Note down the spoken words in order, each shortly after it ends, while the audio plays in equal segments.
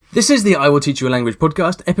This is the I Will Teach You a Language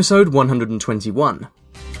podcast, episode 121.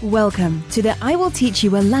 Welcome to the I Will Teach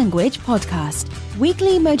You a Language podcast.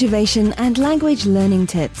 Weekly motivation and language learning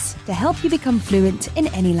tips to help you become fluent in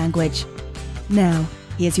any language. Now,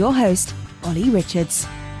 here's your host, Ollie Richards.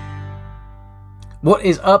 What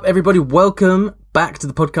is up, everybody? Welcome back to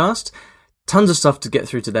the podcast. Tons of stuff to get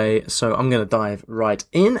through today, so I'm going to dive right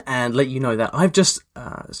in and let you know that I've just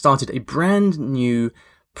started a brand new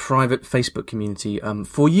private Facebook community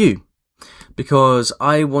for you, because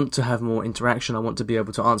I want to have more interaction. I want to be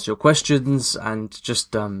able to answer your questions and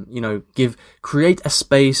just create a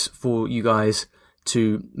space for you guys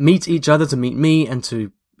to meet each other, to meet me, and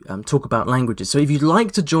to talk about languages. So if you'd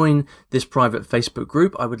like to join this private Facebook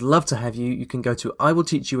group, I would love to have you. You can go to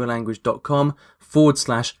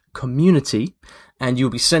iwillteachyoualanguage.com/community and you'll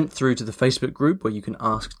be sent through to the Facebook group where you can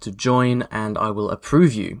ask to join and I will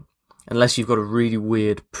approve you. Unless you've got a really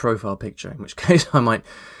weird profile picture, in which case I might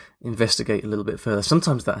investigate a little bit further.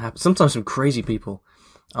 Sometimes that happens. Sometimes some crazy people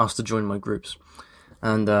ask to join my groups.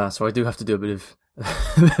 And so I do have to do a bit of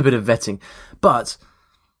vetting. But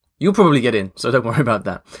you'll probably get in, so don't worry about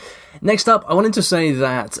that. Next up, I wanted to say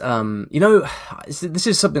that, this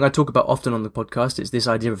is something I talk about often on the podcast. It's this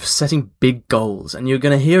idea of setting big goals. And you're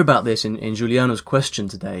going to hear about this in Giuliano's question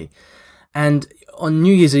today. And on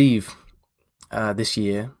New Year's Eve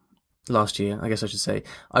last year, I guess I should say,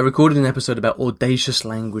 I recorded an episode about audacious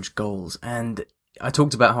language goals. And I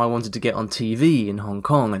talked about how I wanted to get on TV in Hong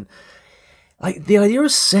Kong. And like the idea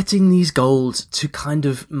of setting these goals to kind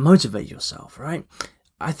of motivate yourself, right?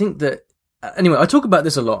 I think that, anyway, I talk about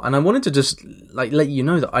this a lot, and I wanted to just let you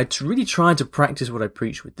know that I really tried to practice what I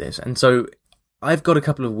preach with this. And so I've got a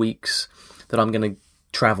couple of weeks that I'm going to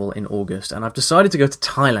travel in August, and I've decided to go to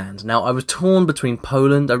Thailand. Now, I was torn between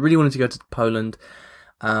Poland. I really wanted to go to Poland,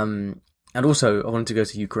 and also I wanted to go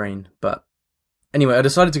to Ukraine. But anyway, I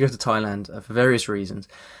decided to go to Thailand for various reasons,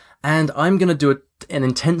 and I'm going to do an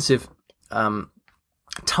intensive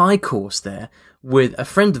Thai course there with a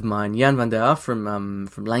friend of mine, Jan van der from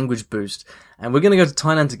Language Boost, and we're going to go to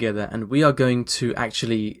Thailand together, and we are going to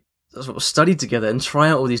actually sort of study together and try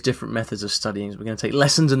out all these different methods of studying. So we're going to take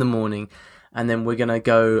lessons in the morning, and then we're going to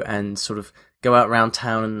go and sort of go out around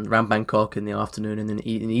town and around Bangkok in the afternoon, and then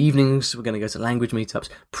in the evenings we're going to go to language meetups,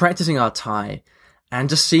 practicing our Thai and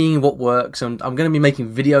just seeing what works. And I'm going to be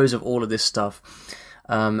making videos of all of this stuff,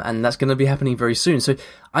 and that's going to be happening very soon. So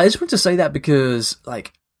I just want to say that because,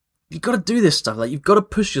 you've got to do this stuff. You've got to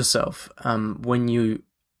push yourself with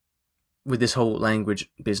this whole language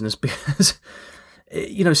business, because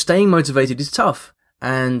staying motivated is tough,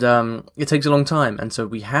 and it takes a long time. And so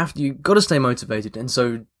you've got to stay motivated. And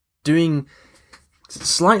so doing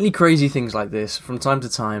slightly crazy things like this from time to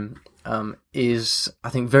time is, I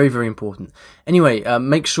think, very, very important. Anyway,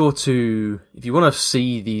 make sure to, if you want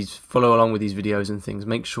to follow along with these videos and things,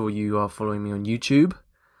 make sure you are following me on YouTube,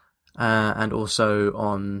 and also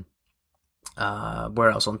on where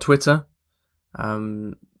else? On Twitter.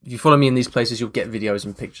 If you follow me in these places, you'll get videos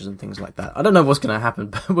and pictures and things like that. I don't know what's going to happen,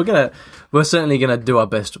 but we're certainly going to do our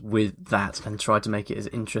best with that and try to make it as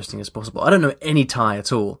interesting as possible. I don't know any Thai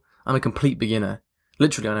at all. I'm a complete beginner.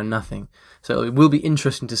 Literally, I know nothing. So it will be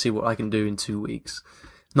interesting to see what I can do in 2 weeks.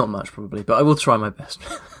 Not much, probably, but I will try my best.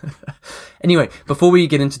 Anyway, before we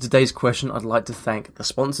get into today's question, I'd like to thank the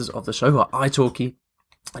sponsors of the show, who are italki.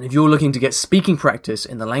 And if you're looking to get speaking practice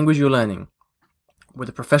in the language you're learning with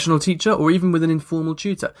a professional teacher or even with an informal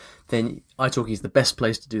tutor, then italki is the best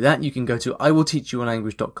place to do that. You can go to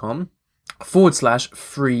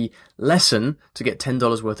iwillteachyoualanguage.com/free lesson to get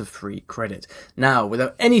 $10 worth of free credit. Now,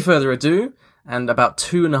 without any further ado, and about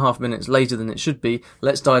 2.5 minutes later than it should be,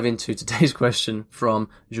 let's dive into today's question from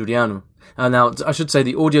Giuliano. Now, I should say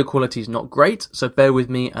the audio quality is not great, so bear with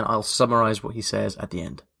me and I'll summarize what he says at the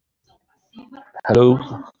end. Hello,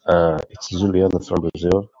 it's Giuliano from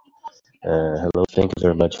Brazil. Hello, thank you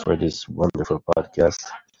very much for this wonderful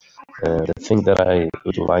podcast. The thing that I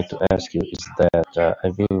would like to ask you is that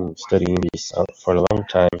I've been studying this for a long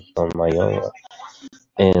time on my own,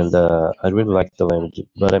 and I really like the language,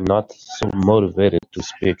 but I'm not so motivated to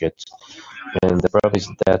speak it. And the problem is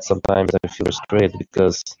that sometimes I feel frustrated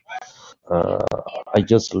because I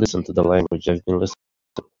just listen to the language. I've been listening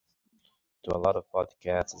to a lot of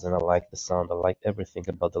podcasts, and I like the sound, I like everything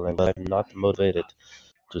about the language, but I'm not motivated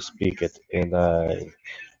to speak it. And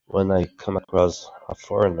when I come across a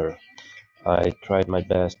foreigner, I tried my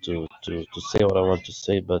best to say what I want to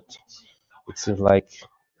say, but it seems like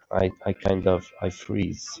I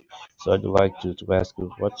freeze. So I'd like to ask you,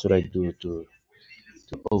 what should I do to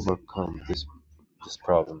overcome this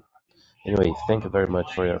problem? Anyway, thank you very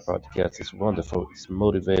much for your podcast. It's wonderful. It's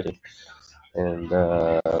motivating. and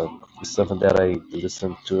it's something that I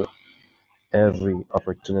listen to every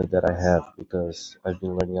opportunity that I have because I've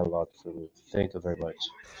been learning a lot from you. Thank you very much.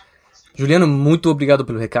 Juliano, muito obrigado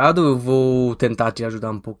pelo recado. Eu vou tentar te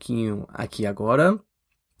ajudar pouquinho aqui agora.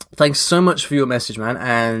 Thanks so much for your message, man,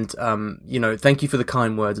 and thank you for the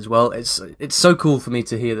kind words as well. It's so cool for me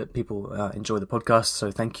to hear that people enjoy the podcast.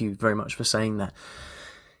 So thank you very much for saying that.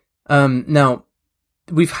 Now,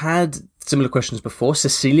 we've had similar questions before.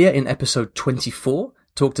 Cecilia in episode 24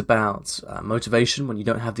 talked about motivation when you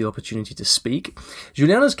don't have the opportunity to speak.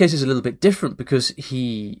 Juliano's case is a little bit different because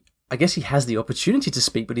I guess he has the opportunity to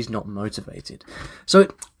speak, but he's not motivated. So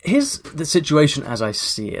here's the situation as I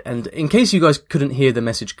see it. And in case you guys couldn't hear the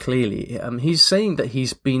message clearly, he's saying that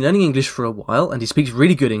he's been learning English for a while and he speaks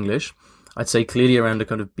really good English. I'd say clearly around a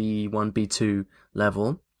kind of B1, B2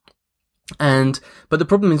 level. But the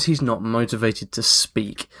problem is he's not motivated to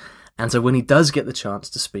speak. And so when he does get the chance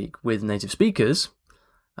to speak with native speakers,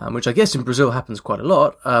 which I guess in Brazil happens quite a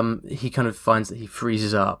lot, he kind of finds that he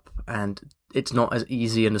freezes up and it's not as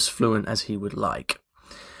easy and as fluent as he would like.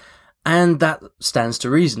 And that stands to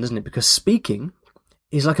reason, doesn't it? Because speaking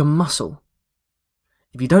is like a muscle.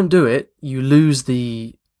 If you don't do it, you lose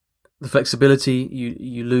the flexibility,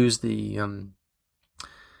 you lose the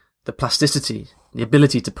plasticity, the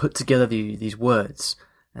ability to put together these words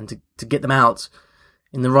and to get them out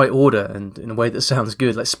in the right order and in a way that sounds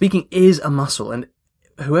good. Like, speaking is a muscle, and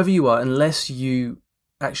whoever you are, unless you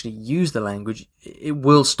actually use the language, it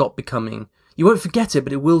will stop becoming, you won't forget it,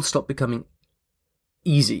 but it will stop becoming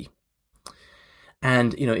easy.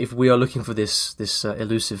 And, if we are looking for this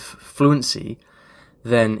elusive fluency,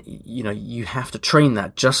 then, you have to train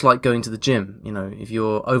that, just like going to the gym. If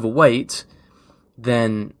you're overweight,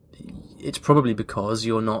 then it's probably because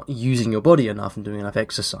you're not using your body enough and doing enough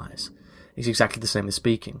exercise. It's exactly the same with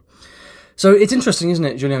speaking. So it's interesting, isn't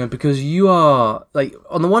it, Juliano? Because you are, like,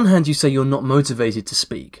 on the one hand, you say you're not motivated to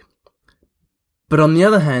speak. But on the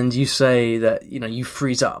other hand, you say that, you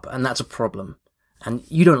freeze up, and that's a problem. And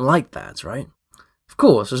you don't like that, right? Of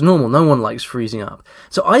course, it's normal. No one likes freezing up.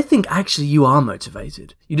 So I think actually you are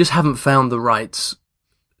motivated. You just haven't found the right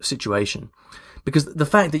situation. Because the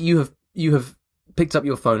fact that you have picked up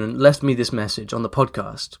your phone and left me this message on the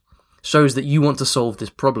podcast shows that you want to solve this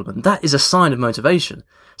problem, and that is a sign of motivation.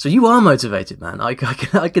 So you are motivated, man. I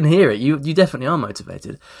can hear it. You definitely are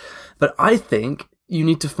motivated. But I think you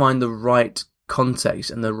need to find the right context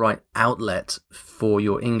and the right outlet for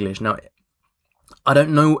your English. Now, I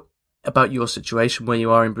don't know about your situation where you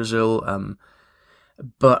are in Brazil,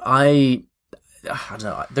 but I don't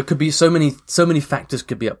know. There could be so many factors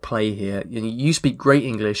could be at play here. You speak great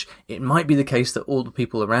English. It might be the case that all the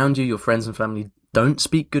people around you, your friends and family, don't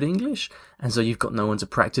speak good English, and so you've got no one to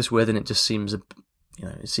practice with, and it just seems, it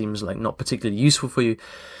seems like not particularly useful for you.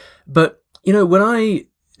 But when I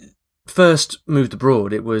first moved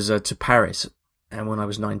abroad, it was to Paris, and when I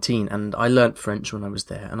was 19, and I learnt French when I was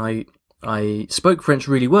there, and I spoke French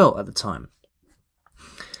really well at the time.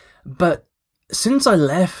 But since I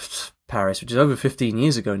left Paris, which is over 15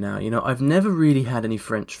 years ago now, I've never really had any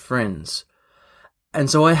French friends. And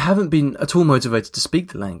so I haven't been at all motivated to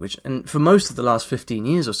speak the language. And for most of the last 15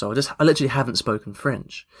 years or so, I literally haven't spoken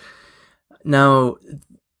French. Now,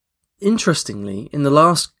 interestingly, in the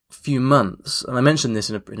last few months, and I mentioned this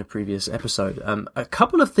in a previous episode, a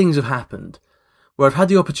couple of things have happened where I've had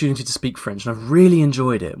the opportunity to speak French, and I've really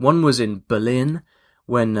enjoyed it. One was in Berlin,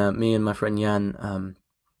 when me and my friend Jan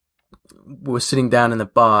were sitting down in the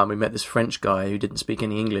bar, and we met this French guy who didn't speak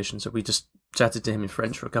any English, and so we just chatted to him in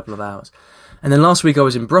French for a couple of hours. And then last week I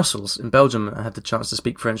was in Brussels, in Belgium, and I had the chance to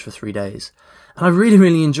speak French for 3 days. And I really,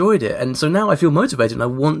 really enjoyed it. And so now I feel motivated and I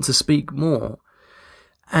want to speak more.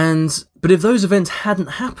 But if those events hadn't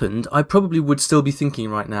happened, I probably would still be thinking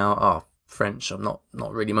right now, French, I'm not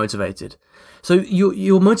really motivated. So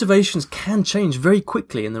your motivations can change very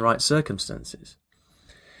quickly in the right circumstances.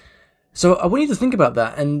 So I want you to think about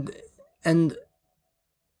that and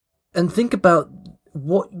think about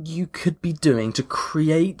what you could be doing to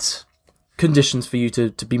create conditions for you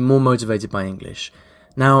to be more motivated by English.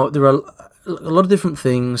 Now, there are a lot of different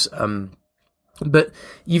things, but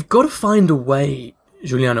you've got to find a way,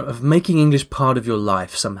 Juliano, of making English part of your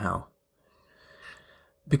life somehow.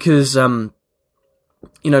 Because, like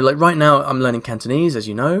right now I'm learning Cantonese, as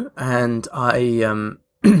you know, and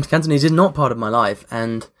Cantonese is not part of my life,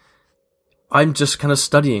 and I'm just kind of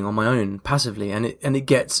studying on my own passively, and it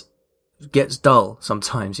gets dull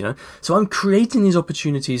sometimes, So I'm creating these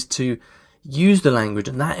opportunities to use the language,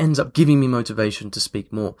 and that ends up giving me motivation to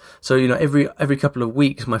speak more. So, every couple of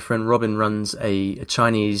weeks, my friend Robin runs a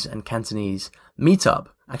Chinese and Cantonese meetup,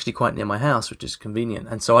 actually quite near my house, which is convenient.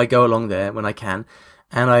 And so I go along there when I can,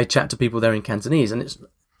 and I chat to people there in Cantonese, and it's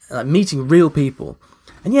like meeting real people.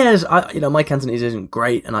 And yes, my Cantonese isn't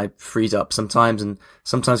great, and I freeze up sometimes, and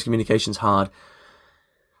sometimes communication's hard.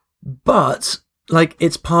 But, like,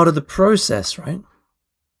 it's part of the process, right?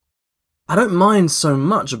 I don't mind so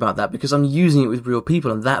much about that because I'm using it with real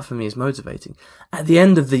people, and that for me is motivating. At the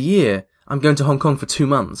end of the year, I'm going to Hong Kong for 2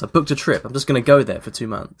 months. I booked a trip. I'm just going to go there for 2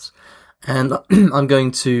 months. And I'm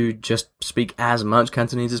going to just speak as much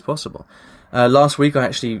Cantonese as possible. Last week, I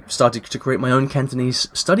actually started to create my own Cantonese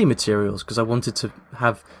study materials because I wanted to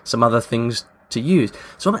have some other things to use.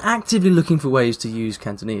 So I'm actively looking for ways to use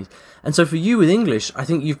Cantonese. And so for you with English, I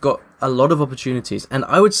think you've got a lot of opportunities. And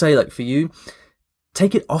I would say, like, for you,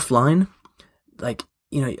 take it offline. Like,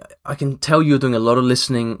 I can tell you're doing a lot of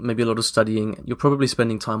listening, maybe a lot of studying. You're probably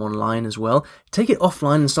spending time online as well. Take it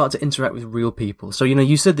offline and start to interact with real people. So,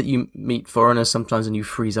 you said that you meet foreigners sometimes and you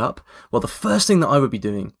freeze up. Well, the first thing that I would be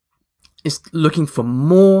doing is looking for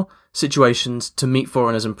more situations to meet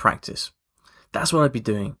foreigners and practice. That's what I'd be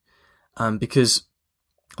doing. Because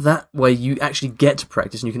that way you actually get to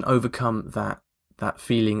practice and you can overcome that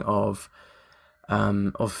feeling of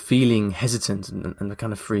feeling hesitant and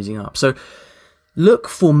kind of freezing up. So look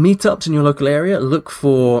for meetups in your local area. Look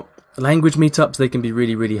for language meetups. They can be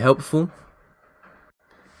really, really helpful.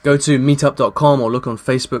 Go to meetup.com or look on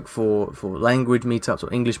Facebook for language meetups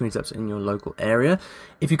or English meetups in your local area.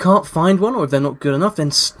 If you can't find one or if they're not good enough,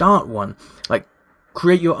 then start one. Like,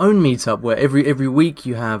 create your own meetup where every week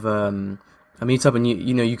you have a meetup, and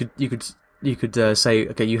you could say,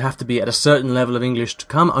 okay, you have to be at a certain level of English to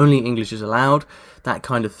come. Only English is allowed. That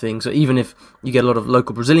kind of thing. So even if you get a lot of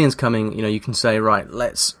local Brazilians coming, you can say, right,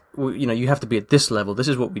 you have to be at this level. This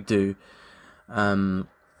is what we do. And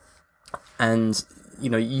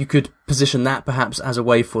you could position that perhaps as a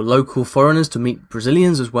way for local foreigners to meet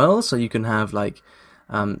Brazilians as well. So you can have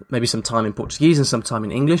maybe some time in Portuguese and some time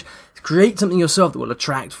in English. Create something yourself that will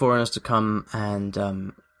attract foreigners to come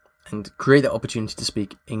and create that opportunity to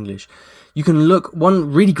speak English. You can look,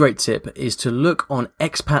 one really great tip is to look on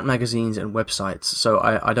expat magazines and websites. So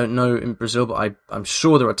I don't know in Brazil, but I'm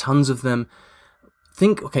sure there are tons of them.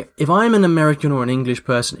 Think, okay, if I'm an American or an English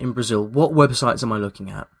person in Brazil, what websites am I looking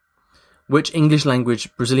at? Which English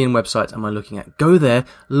language Brazilian websites am I looking at? Go there,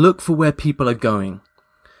 look for where people are going.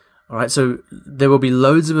 Alright, so there will be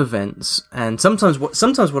loads of events, and sometimes what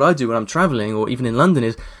I do when I'm traveling, or even in London,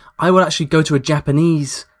 is I will actually go to a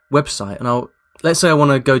Japanese website, and let's say I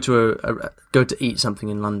want to go to eat something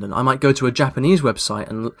in London. I might go to a Japanese website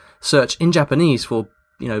and search in Japanese for,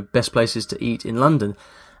 best places to eat in London.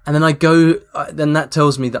 And then then that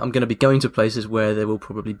tells me that I'm going to be going to places where there will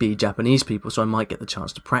probably be Japanese people, so I might get the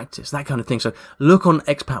chance to practice, that kind of thing. So look on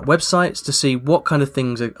expat websites to see what kind of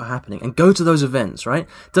things are happening, and go to those events, right?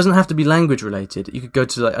 It doesn't have to be language related. You could go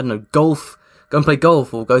to, golf, go and play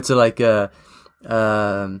golf, or go to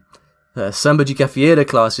Samba de Cafeira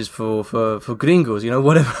classes for gringos,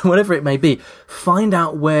 whatever it may be. Find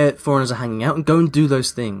out where foreigners are hanging out and go and do those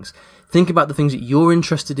things. Think about the things that you're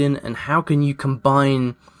interested in and how can you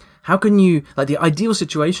the ideal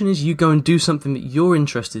situation is you go and do something that you're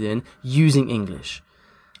interested in using English.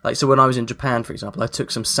 So when I was in Japan, for example, I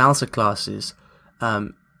took some salsa classes,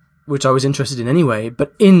 which I was interested in anyway,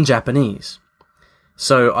 but in Japanese.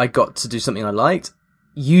 So I got to do something I liked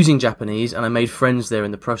using Japanese, and I made friends there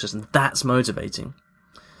in the process, and that's motivating.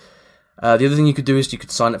 The other thing you could do is you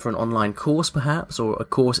could sign up for an online course, perhaps, or a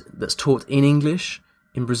course that's taught in English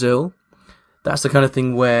in Brazil. That's the kind of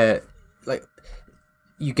thing where,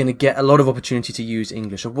 you're going to get a lot of opportunity to use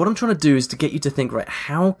English. So what I'm trying to do is to get you to think, right,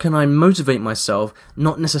 how can I motivate myself,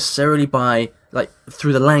 not necessarily by,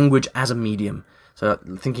 through the language as a medium. So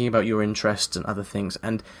thinking about your interests and other things,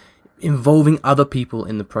 and involving other people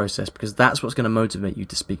in the process, because that's what's going to motivate you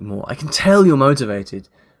to speak more. I can tell you're motivated,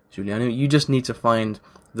 Juliano. You just need to find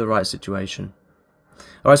the right situation.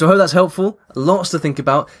 Alright, so I hope that's helpful. Lots to think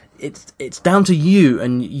about. It's down to you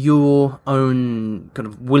and your own kind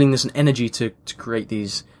of willingness and energy to create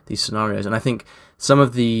these scenarios. And I think some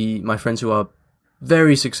of my friends who are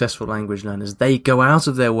very successful language learners, they go out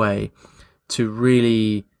of their way to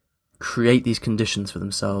really create these conditions for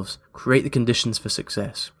themselves, create the conditions for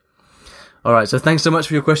success. Alright, so thanks so much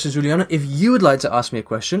for your questions, Juliana. If you would like to ask me a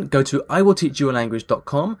question, go to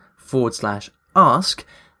iwillteachyoualanguage.com/ask,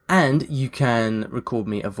 and you can record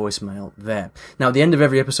me a voicemail there. Now, at the end of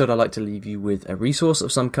every episode, I like to leave you with a resource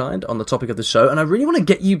of some kind on the topic of the show, and I really want to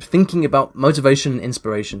get you thinking about motivation and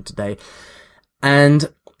inspiration today.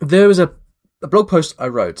 And there was a blog post I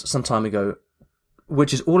wrote some time ago,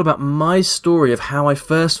 which is all about my story of how I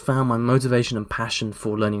first found my motivation and passion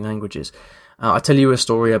for learning languages. I tell you a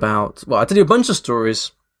story about, I tell you a bunch of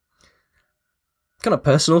stories, kind of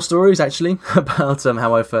personal stories actually, about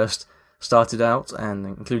how I first started out, and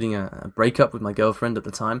including a breakup with my girlfriend at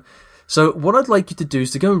the time. So what I'd like you to do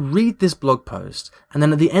is to go and read this blog post, and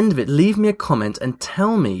then at the end of it, leave me a comment and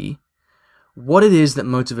tell me what it is that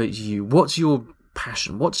motivates you. What's your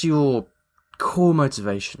passion? What's your core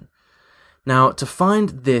motivation? Now, to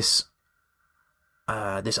find this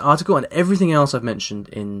article and everything else I've mentioned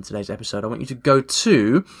in today's episode, I want you to go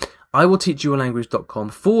to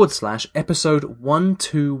iwillteachyoualanguage.com/episode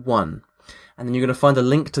 121. And then you're going to find a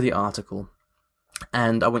link to the article.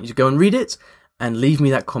 And I want you to go and read it and leave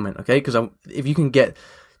me that comment, okay? Because if you can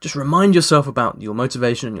just remind yourself about your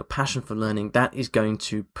motivation and your passion for learning, that is going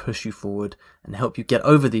to push you forward and help you get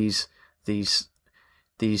over these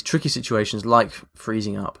tricky situations like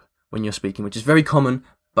freezing up when you're speaking, which is very common,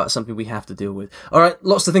 but something we have to deal with. All right,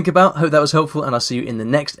 lots to think about. Hope that was helpful, and I'll see you in the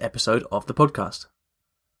next episode of the podcast.